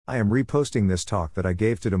I am reposting this talk that I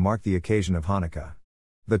gave to mark the occasion of Hanukkah.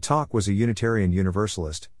 The talk was a Unitarian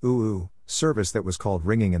Universalist, service that was called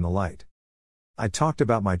Ringing in the Light. I talked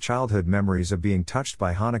about my childhood memories of being touched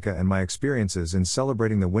by Hanukkah and my experiences in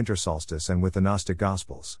celebrating the winter solstice and with the Gnostic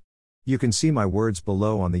Gospels. You can see my words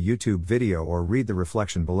below on the YouTube video or read the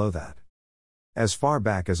reflection below that. As far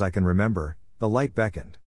back as I can remember, the light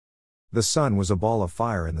beckoned. The sun was a ball of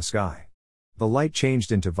fire in the sky. The light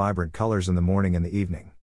changed into vibrant colors in the morning and the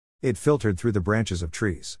evening. It filtered through the branches of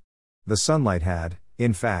trees. The sunlight had,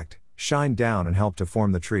 in fact, shined down and helped to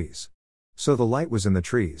form the trees. So the light was in the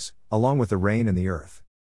trees, along with the rain and the earth.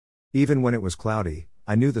 Even when it was cloudy,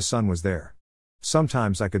 I knew the sun was there.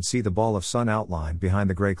 Sometimes I could see the ball of sun outlined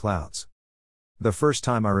behind the gray clouds. The first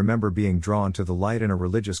time I remember being drawn to the light in a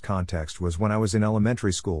religious context was when I was in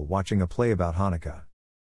elementary school watching a play about Hanukkah.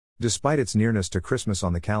 Despite its nearness to Christmas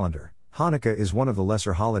on the calendar, Hanukkah is one of the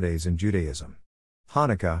lesser holidays in Judaism.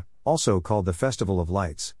 Hanukkah, also called the Festival of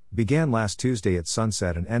Lights, began last Tuesday at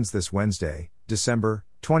sunset and ends this Wednesday, December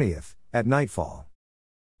 20th, at nightfall.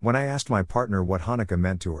 When I asked my partner what Hanukkah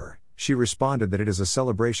meant to her, she responded that it is a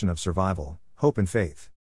celebration of survival, hope and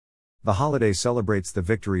faith. The holiday celebrates the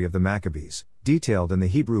victory of the Maccabees, detailed in the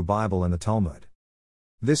Hebrew Bible and the Talmud.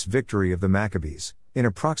 This victory of the Maccabees, in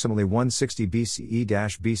approximately 160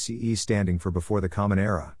 BCE standing for before the Common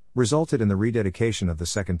Era, resulted in the rededication of the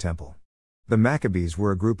Second Temple. The Maccabees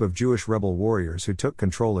were a group of Jewish rebel warriors who took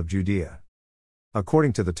control of Judea.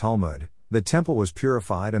 According to the Talmud, the temple was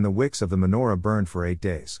purified and the wicks of the menorah burned for 8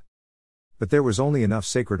 days. But there was only enough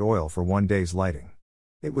sacred oil for 1 day's lighting.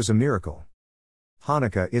 It was a miracle.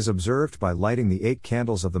 Hanukkah is observed by lighting the 8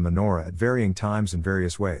 candles of the menorah at varying times in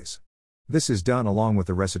various ways. This is done along with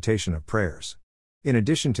the recitation of prayers. In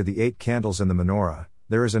addition to the 8 candles in the menorah,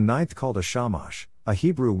 there is a 9th called a shamash, a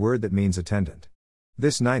Hebrew word that means attendant.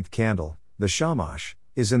 This 9th candle, the shamash,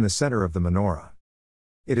 is in the center of the menorah.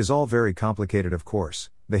 It is all very complicated, of course,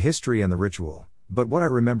 the history and the ritual, but what I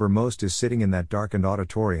remember most is sitting in that darkened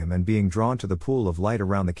auditorium and being drawn to the pool of light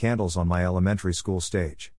around the candles on my elementary school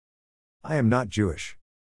stage. I am not Jewish.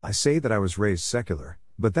 I say that I was raised secular,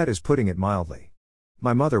 but that is putting it mildly.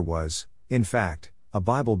 My mother was, in fact, a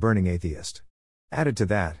Bible-burning atheist. Added to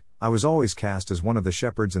that, I was always cast as one of the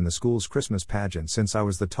shepherds in the school's Christmas pageant since I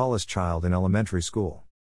was the tallest child in elementary school.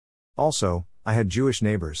 Also, I had Jewish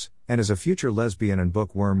neighbors, and as a future lesbian and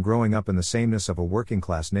bookworm growing up in the sameness of a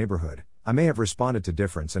working-class neighborhood, I may have responded to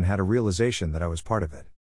difference and had a realization that I was part of it.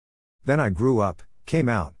 Then I grew up, came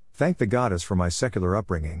out, thanked the goddess for my secular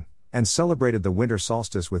upbringing, and celebrated the winter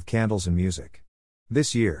solstice with candles and music.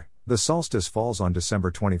 This year, the solstice falls on December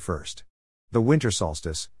 21st. The winter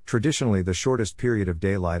solstice, traditionally the shortest period of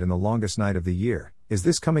daylight and the longest night of the year, is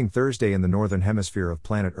this coming Thursday in the northern hemisphere of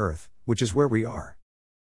planet Earth, which is where we are.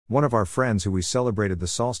 One of our friends who we celebrated the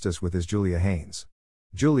solstice with is Julia Haynes.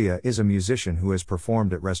 Julia is a musician who has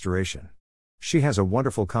performed at Restoration. She has a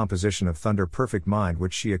wonderful composition of Thunder Perfect Mind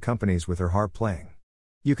which she accompanies with her harp playing.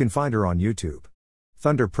 You can find her on YouTube.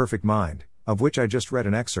 Thunder Perfect Mind, of which I just read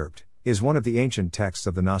an excerpt, is one of the ancient texts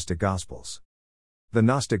of the Gnostic Gospels. The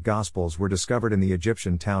Gnostic Gospels were discovered in the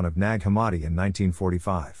Egyptian town of Nag Hammadi in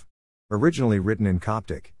 1945. Originally written in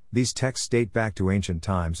Coptic, these texts date back to ancient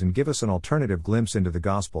times and give us an alternative glimpse into the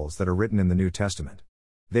Gospels that are written in the New Testament.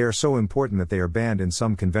 They are so important that they are banned in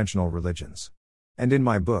some conventional religions. And in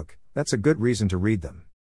my book, that's a good reason to read them.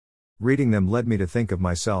 Reading them led me to think of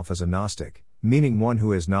myself as a Gnostic, meaning one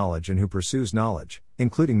who has knowledge and who pursues knowledge,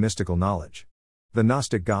 including mystical knowledge. The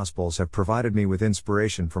Gnostic Gospels have provided me with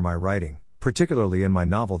inspiration for my writing, particularly in my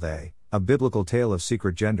novel They, A Biblical Tale of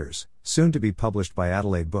Secret Genders, soon to be published by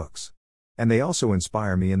Adelaide Books. And they also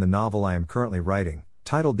inspire me in the novel I am currently writing,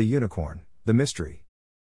 titled The Unicorn, The Mystery.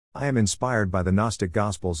 I am inspired by the Gnostic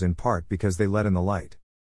Gospels in part because they let in the light.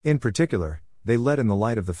 In particular, they let in the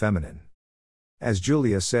light of the feminine. As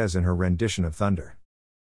Julia says in her rendition of Thunder.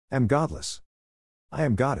 Am godless. I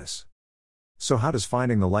am goddess. So how does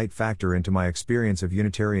finding the light factor into my experience of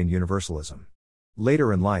Unitarian Universalism?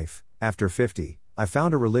 Later in life, after 50, I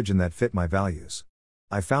found a religion that fit my values.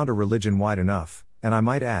 I found a religion wide enough, and I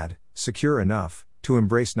might add, secure enough, to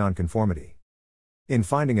embrace nonconformity. In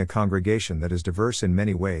finding a congregation that is diverse in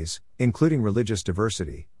many ways, including religious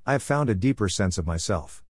diversity, I have found a deeper sense of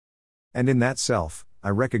myself. And in that self, I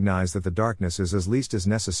recognize that the darkness is as least as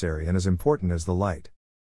necessary and as important as the light.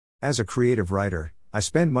 As a creative writer, I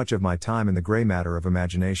spend much of my time in the gray matter of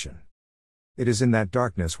imagination. It is in that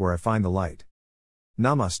darkness where I find the light.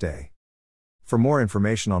 Namaste. For more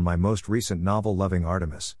information on my most recent novel Loving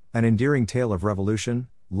Artemis, an endearing tale of revolution,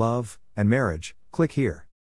 love, and marriage, click here.